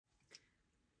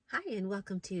Hi, and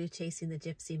welcome to Chasing the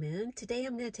Gypsy Moon. Today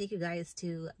I'm going to take you guys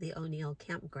to the O'Neill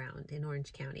Campground in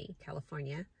Orange County,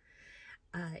 California.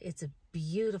 It's a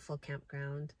beautiful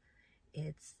campground.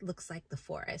 It looks like the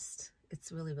forest.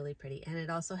 It's really, really pretty. And it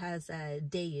also has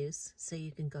day use, so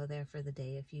you can go there for the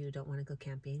day if you don't want to go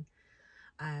camping.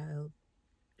 I'll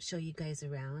show you guys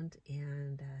around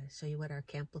and show you what our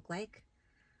camp looked like.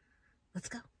 Let's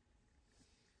go.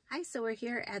 Hi, so we're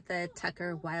here at the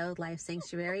Tucker Wildlife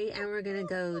Sanctuary and we're gonna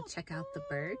go check out the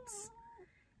birds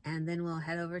and then we'll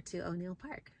head over to O'Neill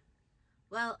Park.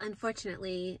 Well,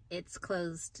 unfortunately it's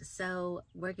closed, so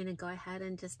we're gonna go ahead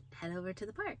and just head over to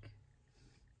the park.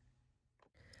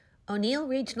 O'Neill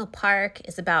Regional Park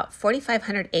is about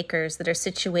 4,500 acres that are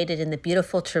situated in the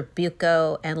beautiful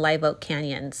Trabuco and Live Oak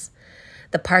canyons.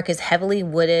 The park is heavily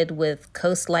wooded with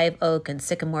coast live oak and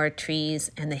sycamore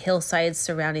trees, and the hillsides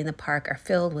surrounding the park are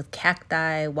filled with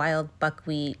cacti, wild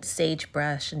buckwheat,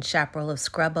 sagebrush, and chaparral of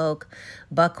scrub oak,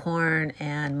 buckhorn,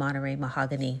 and Monterey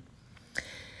mahogany.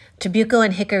 Trabuco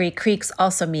and Hickory Creeks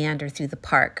also meander through the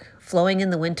park, flowing in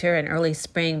the winter and early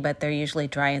spring, but they're usually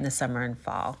dry in the summer and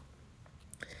fall.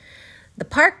 The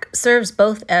park serves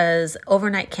both as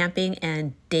overnight camping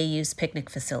and day-use picnic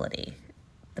facility.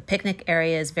 The picnic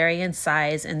areas vary in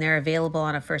size and they're available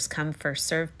on a first-come,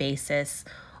 first-served basis,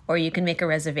 or you can make a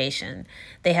reservation.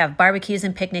 They have barbecues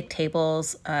and picnic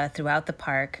tables throughout the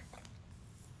park.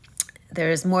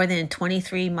 There's more than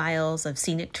 23 miles of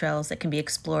scenic trails that can be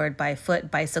explored by foot,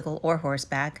 bicycle, or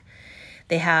horseback.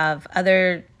 They have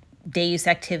other day-use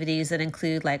activities that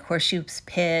include like horseshoe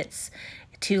pits,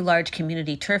 2 large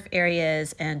community turf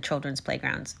areas, and children's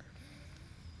playgrounds.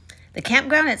 The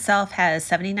campground itself has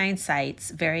 79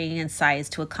 sites, varying in size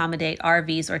to accommodate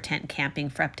RVs or tent camping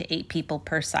for up to 8 people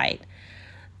per site.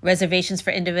 Reservations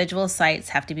for individual sites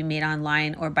have to be made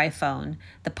online or by phone.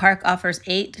 The park offers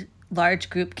 8 large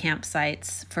group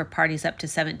campsites for parties up to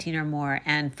 17 or more,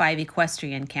 and 5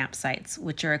 equestrian campsites,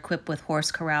 which are equipped with horse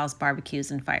corrals,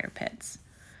 barbecues, and fire pits.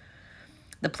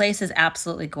 The place is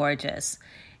absolutely gorgeous.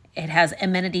 It has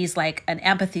amenities like an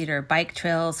amphitheater, bike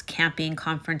trails, camping,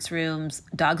 conference rooms.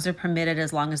 Dogs are permitted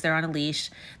as long as they're on a leash.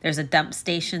 There's a dump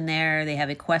station there. They have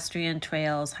equestrian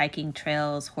trails, hiking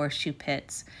trails, horseshoe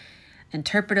pits,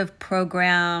 interpretive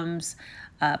programs,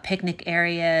 picnic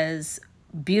areas,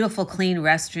 beautiful clean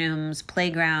restrooms,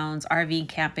 playgrounds, RV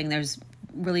camping. There's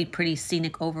really pretty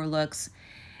scenic overlooks,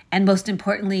 and most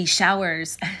importantly,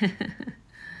 showers.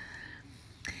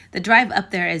 The drive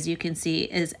up there, as you can see,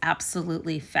 is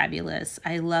absolutely fabulous.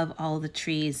 I love all the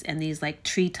trees and these like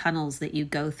tree tunnels that you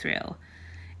go through.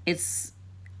 It's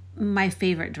my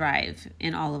favorite drive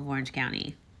in all of Orange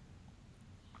County.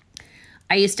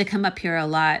 I used to come up here a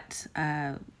lot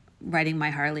riding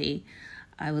my Harley.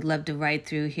 I would love to ride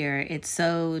through here. It's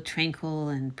so tranquil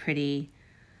and pretty.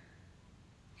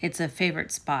 It's a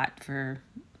favorite spot for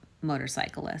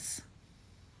motorcyclists.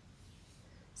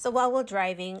 So while we're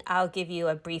driving, I'll give you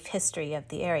a brief history of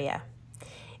the area.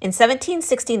 In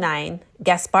 1769,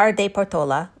 Gaspar de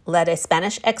Portola led a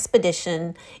Spanish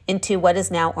expedition into what is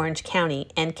now Orange County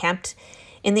and camped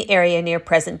in the area near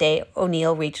present-day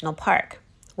O'Neill Regional Park.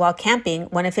 While camping,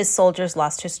 one of his soldiers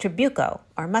lost his trabuco,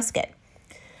 or musket,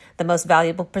 the most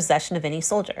valuable possession of any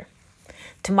soldier.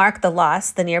 To mark the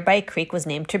loss, the nearby creek was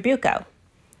named Trabuco.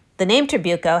 The name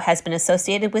Trabuco has been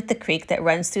associated with the creek that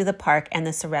runs through the park and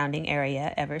the surrounding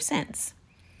area ever since.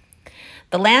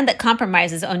 The land that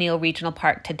comprises O'Neill Regional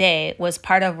Park today was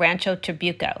part of Rancho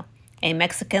Trabuco, a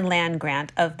Mexican land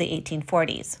grant of the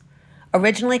 1840s.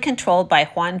 Originally controlled by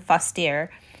Juan Fostier,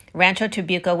 Rancho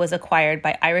Trabuco was acquired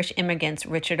by Irish immigrants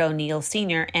Richard O'Neill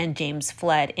Sr. and James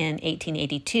Flood in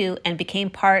 1882 and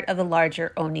became part of the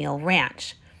larger O'Neill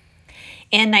Ranch.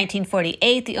 In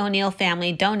 1948, the O'Neill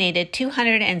family donated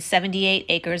 278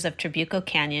 acres of Trabuco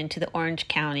Canyon to the Orange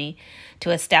County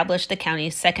to establish the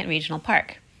county's second regional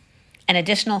park. An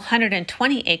additional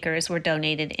 120 acres were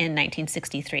donated in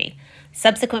 1963.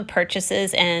 Subsequent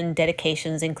purchases and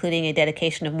dedications, including a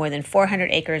dedication of more than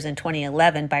 400 acres in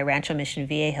 2011 by Rancho Mission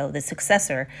Viejo, the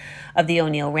successor of the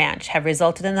O'Neill Ranch, have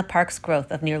resulted in the park's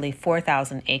growth of nearly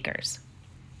 4,000 acres.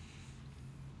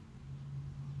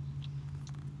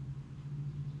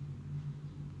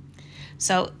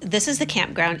 So this is the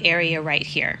campground area right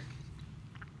here.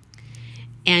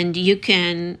 And you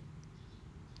can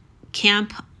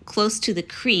camp close to the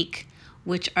creek,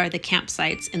 which are the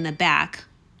campsites in the back,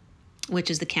 which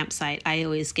is the campsite I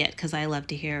always get because I love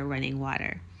to hear running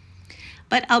water.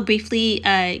 But I'll briefly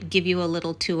give you a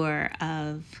little tour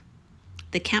of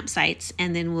the campsites,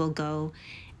 and then we'll go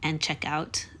and check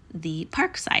out the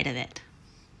park side of it.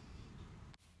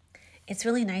 It's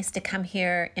really nice to come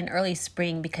here in early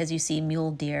spring because you see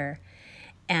mule deer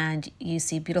and you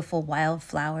see beautiful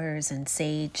wildflowers and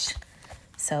sage.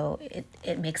 So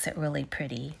it makes it really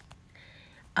pretty.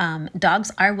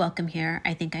 Dogs are welcome here.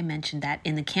 I think I mentioned that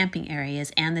in the camping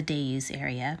areas and the day use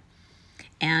area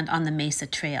and on the Mesa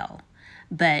Trail,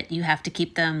 but you have to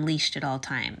keep them leashed at all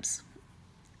times.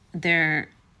 They're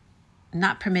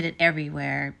not permitted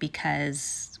everywhere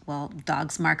because, well,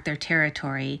 dogs mark their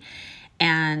territory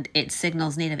and it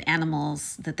signals native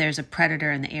animals that there's a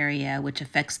predator in the area, which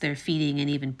affects their feeding and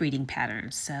even breeding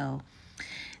patterns. So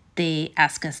they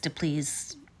ask us to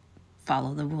please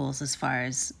follow the rules as far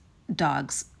as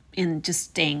dogs in just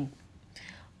staying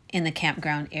in the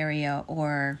campground area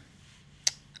or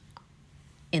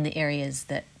in the areas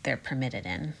that they're permitted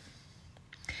in.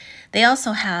 They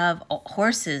also have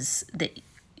horses, that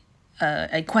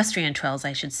equestrian trails,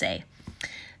 I should say.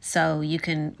 So you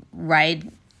can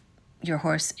ride your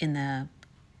horse in the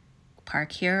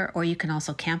park here, or you can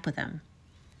also camp with them.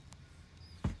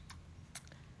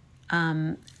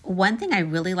 One thing I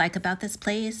really like about this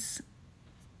place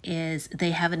is they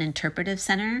have an interpretive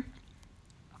center,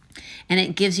 and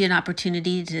it gives you an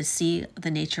opportunity to see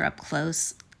the nature up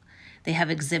close. They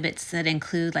have exhibits that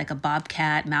include like a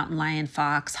bobcat, mountain lion,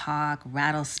 fox, hawk,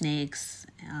 rattlesnakes.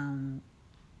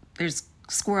 There's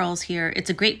squirrels here. It's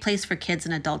a great place for kids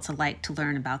and adults alike to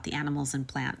learn about the animals and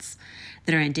plants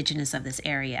that are indigenous of this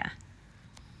area.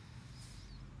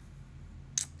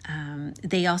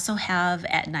 They also have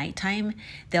at nighttime,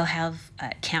 they'll have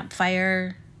a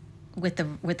campfire with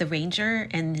the ranger,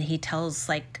 and he tells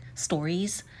like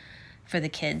stories for the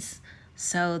kids.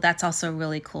 So that's also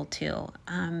really cool too.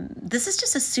 This is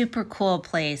just a super cool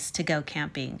place to go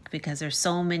camping because there's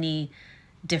so many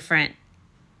different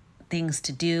things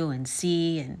to do and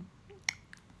see, and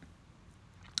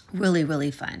really,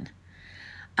 really fun.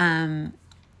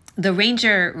 The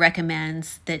ranger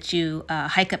recommends that you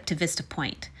hike up to Vista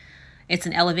Point. It's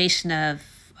an elevation of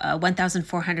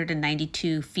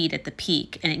 1,492 feet at the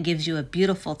peak, and it gives you a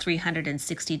beautiful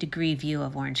 360-degree view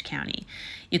of Orange County.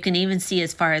 You can even see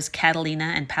as far as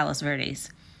Catalina and Palos Verdes.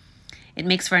 It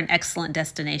makes for an excellent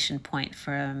destination point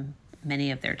for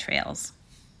many of their trails.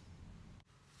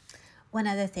 One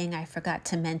other thing I forgot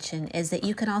to mention is that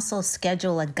you can also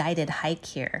schedule a guided hike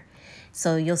here.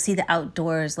 So you'll see the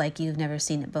outdoors like you've never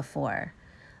seen it before.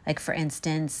 Like for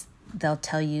instance, they'll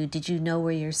tell you, did you know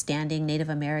where you're standing? Native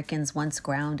Americans once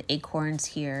ground acorns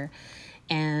here.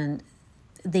 And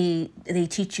they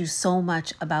teach you so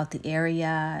much about the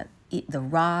area, the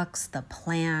rocks, the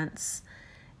plants.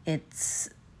 It's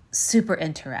super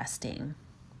interesting.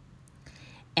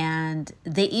 And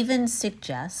they even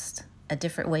suggest a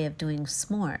different way of doing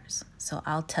s'mores. So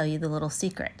I'll tell you the little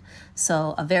secret.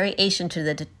 So a variation to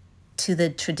the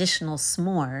traditional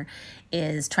s'more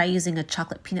is try using a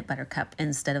chocolate peanut butter cup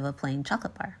instead of a plain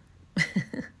chocolate bar.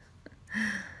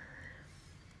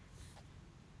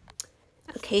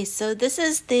 Okay, so this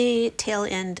is the tail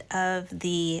end of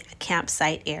the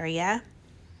campsite area.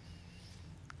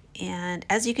 And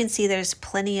as you can see, there's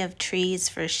plenty of trees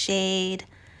for shade.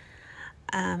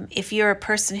 If you're a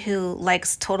person who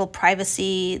likes total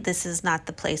privacy, this is not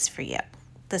the place for you.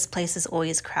 This place is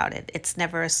always crowded. It's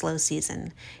never a slow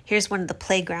season. Here's one of the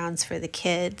playgrounds for the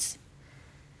kids.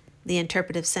 The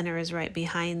interpretive center is right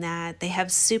behind that. They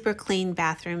have super clean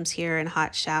bathrooms here and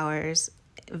hot showers.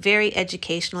 Very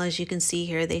educational, as you can see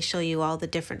here. They show you all the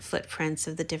different footprints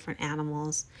of the different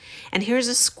animals. And here's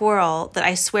a squirrel that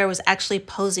I swear was actually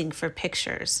posing for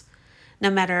pictures. No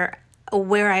matter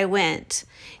where I went,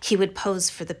 he would pose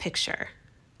for the picture.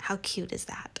 How cute is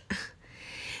that?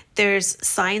 There's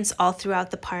signs all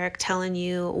throughout the park telling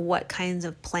you what kinds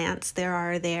of plants there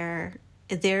are there.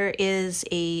 There is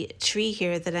a tree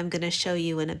here that I'm going to show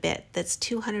you in a bit that's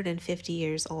 250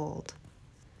 years old.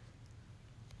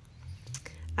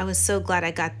 I was so glad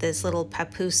I got this little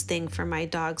papoose thing for my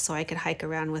dog so I could hike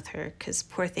around with her, because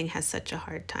poor thing has such a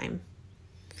hard time.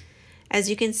 As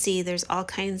you can see, there's all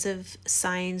kinds of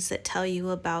signs that tell you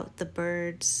about the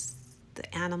birds,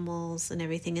 the animals, and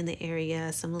everything in the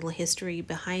area, some little history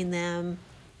behind them.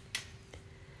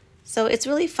 So it's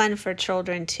really fun for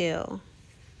children too.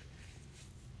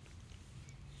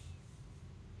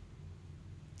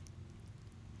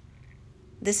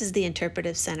 This is the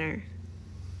interpretive center.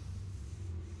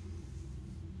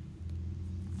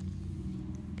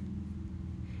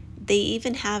 They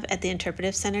even have at the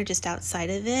interpretive center, just outside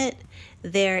of it,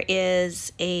 there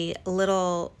is a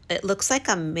little, it looks like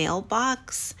a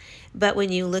mailbox, but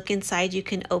when you look inside, you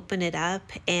can open it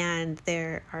up and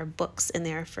there are books in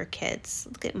there for kids.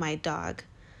 Look at my dog,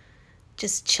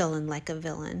 just chilling like a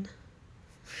villain.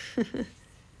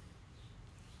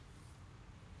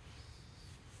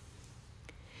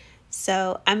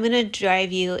 So I'm going to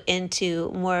drive you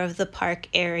into more of the park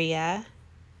area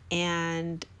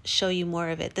and show you more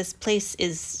of it. This place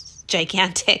is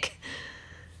gigantic.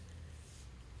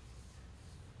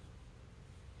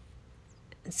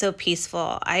 It's so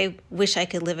peaceful. I wish I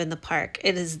could live in the park.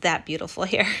 It is that beautiful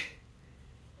here.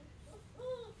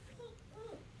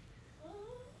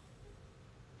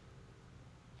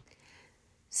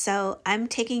 So I'm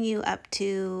taking you up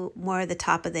to more of the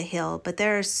top of the hill, but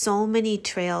there are so many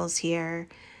trails here.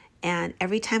 And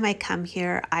every time I come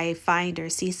here, I find or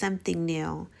see something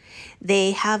new.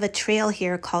 They have a trail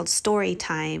here called Story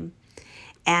Time,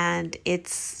 and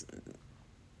it's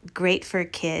great for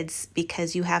kids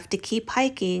because you have to keep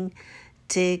hiking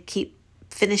to keep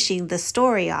finishing the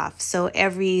story off. So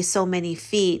every so many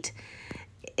feet,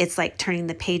 it's like turning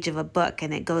the page of a book,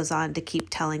 and it goes on to keep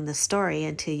telling the story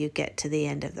until you get to the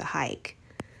end of the hike.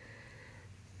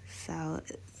 So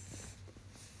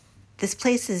this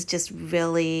place is just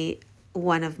really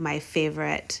one of my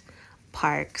favorite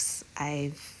parks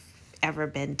I've ever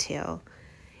been to.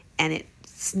 And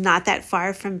it's not that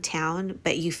far from town,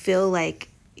 but you feel like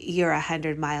you're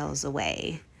 100 miles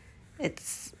away.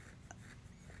 It's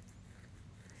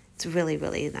really,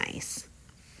 really nice.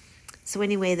 So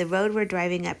anyway, the road we're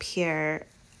driving up here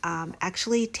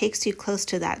actually takes you close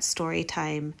to that story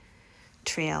time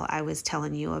trail I was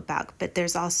telling you about, but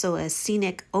there's also a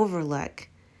scenic overlook.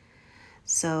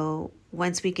 So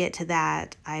once we get to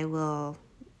that, I will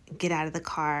get out of the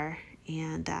car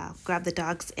and grab the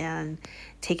dogs and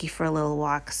take you for a little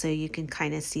walk so you can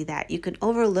kind of see that. You can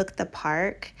overlook the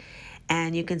park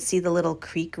and you can see the little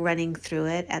creek running through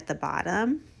it at the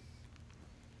bottom.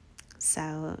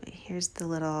 So here's the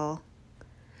little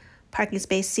parking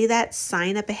space. See that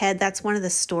sign up ahead? That's one of the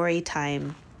story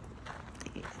time.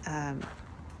 I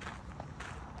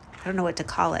don't know what to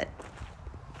call it.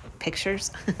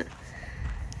 Pictures.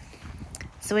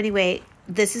 So anyway,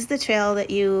 this is the trail that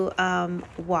you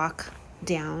walk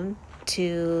down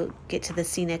to get to the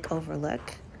scenic overlook.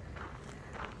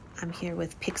 I'm here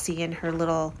with Pixie and her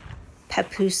little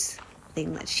papoose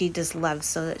thing that she just loves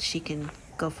so that she can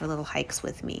go for little hikes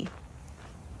with me.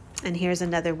 And here's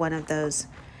another one of those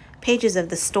pages of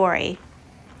the story.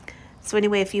 So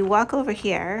anyway, if you walk over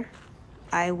here,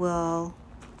 I will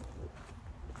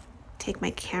take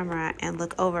my camera and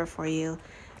look over for you.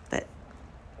 But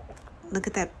look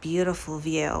at that beautiful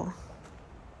view.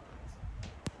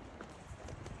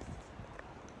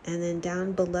 And then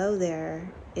down below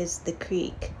there is the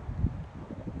creek.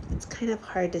 It's kind of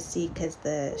hard to see because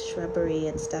the shrubbery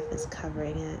and stuff is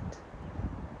covering it.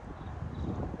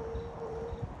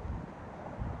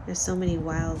 There's so many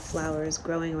wildflowers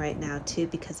growing right now too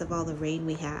because of all the rain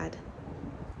we had.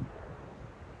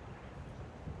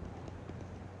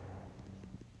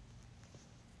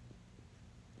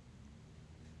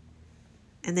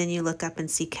 And then you look up and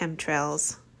see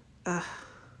chemtrails. Ugh.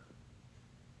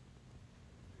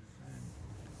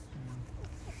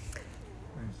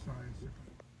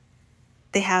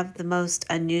 They have the most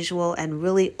unusual and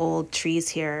really old trees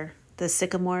here. The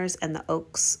sycamores and the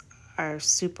oaks are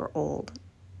super old.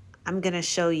 I'm going to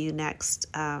show you next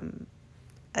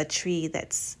a tree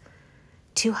that's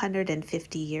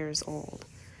 250 years old.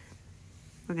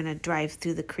 We're going to drive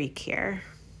through the creek here.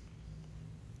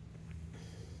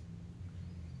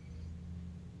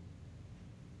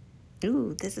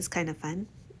 Ooh, this is kind of fun.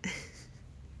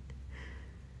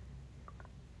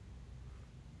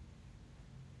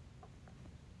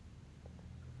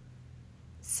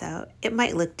 So it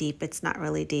might look deep. It's not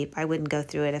really deep. I wouldn't go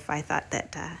through it if I thought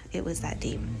that it was that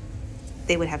deep.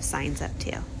 They would have signs up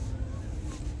too.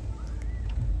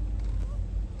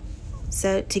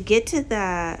 So to get to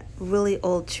the really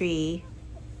old tree,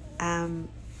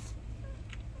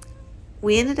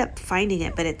 we ended up finding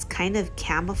it, but it's kind of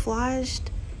camouflaged.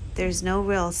 There's no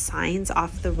real signs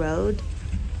off the road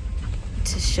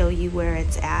to show you where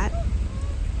it's at.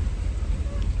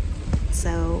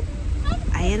 So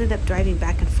I ended up driving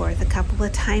back and forth a couple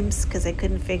of times because I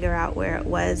couldn't figure out where it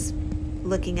was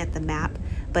looking at the map,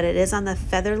 but it is on the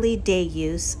Featherly Day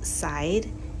Use side,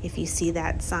 if you see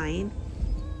that sign.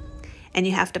 And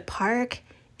you have to park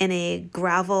in a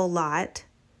gravel lot,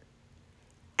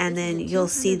 and then you'll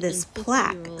see this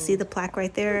plaque. See the plaque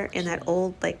right there in that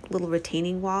old like little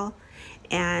retaining wall?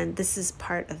 And this is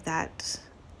part of that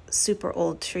super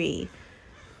old tree.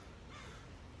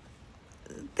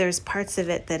 There's parts of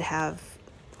it that have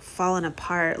fallen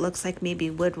apart. It looks like maybe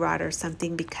wood rot or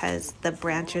something because the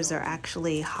branches are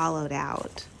actually hollowed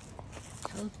out.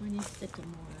 California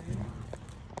sycamore. Right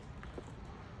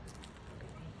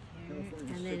here.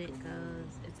 And then it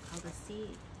goes, it's called a Cy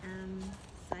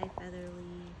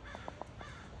Featherly.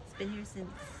 It's been here since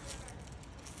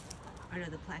or no,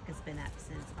 the plaque has been up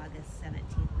since August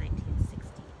 17th,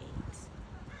 1968.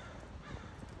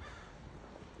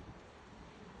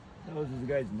 That was this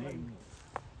guy's name.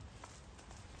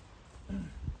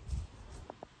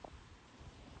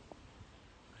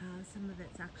 Some of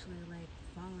it's actually like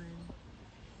fallen.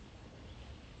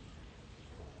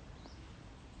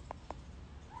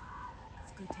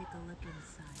 Let's go take a look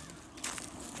inside.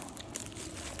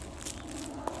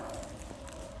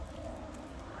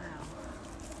 Wow.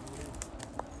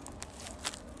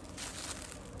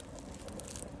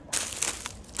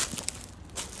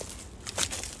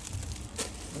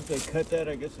 Once they cut that,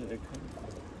 I guess they cut.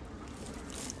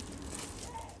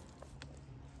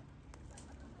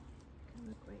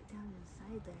 Look right down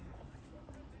inside there.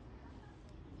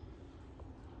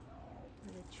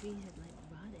 Where the tree had like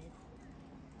rotted.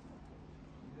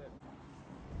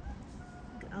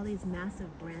 Look at all these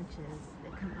massive branches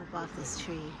that come up off this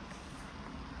tree.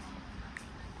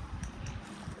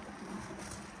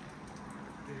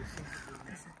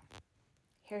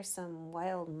 Here's some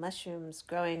wild mushrooms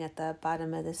growing at the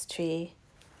bottom of this tree.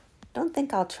 Don't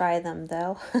think I'll try them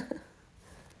though.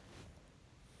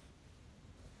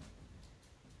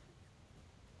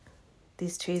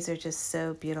 These trees are just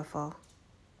so beautiful.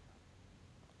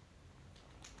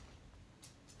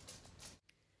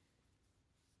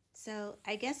 So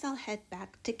I guess I'll head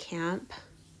back to camp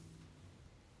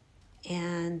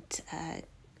and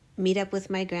meet up with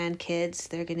my grandkids.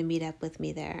 They're going to meet up with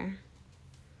me there.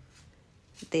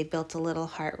 They built a little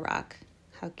heart rock.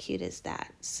 How cute is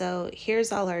that? So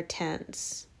here's all our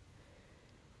tents.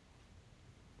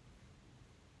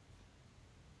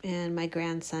 And my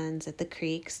grandson's at the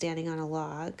creek standing on a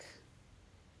log.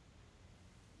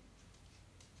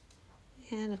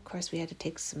 And of course we had to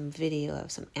take some video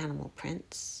of some animal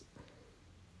prints.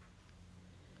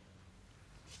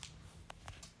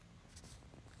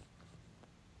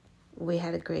 We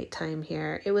had a great time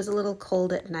here. It was a little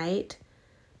cold at night,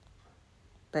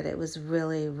 but it was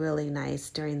really, really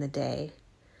nice during the day.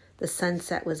 The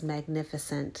sunset was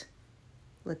magnificent.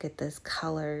 Look at those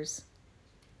colors.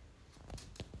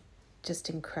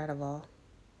 Just incredible.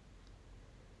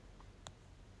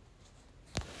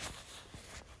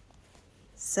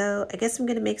 So I guess I'm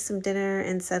going to make some dinner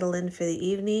and settle in for the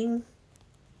evening.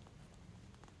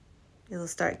 It'll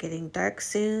start getting dark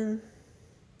soon.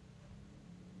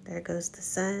 There goes the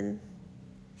sun.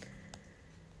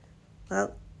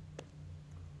 Well,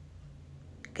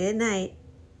 good night.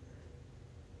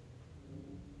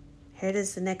 Here it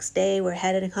is the next day. We're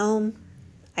heading home.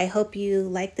 I hope you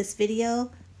like this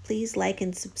video. Please like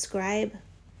and subscribe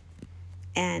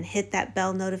and hit that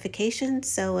bell notification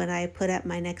so when I put up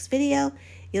my next video,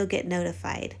 you'll get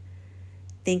notified.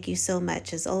 Thank you so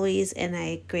much as always, and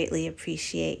I greatly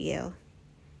appreciate you.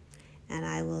 And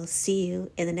I will see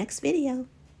you in the next video.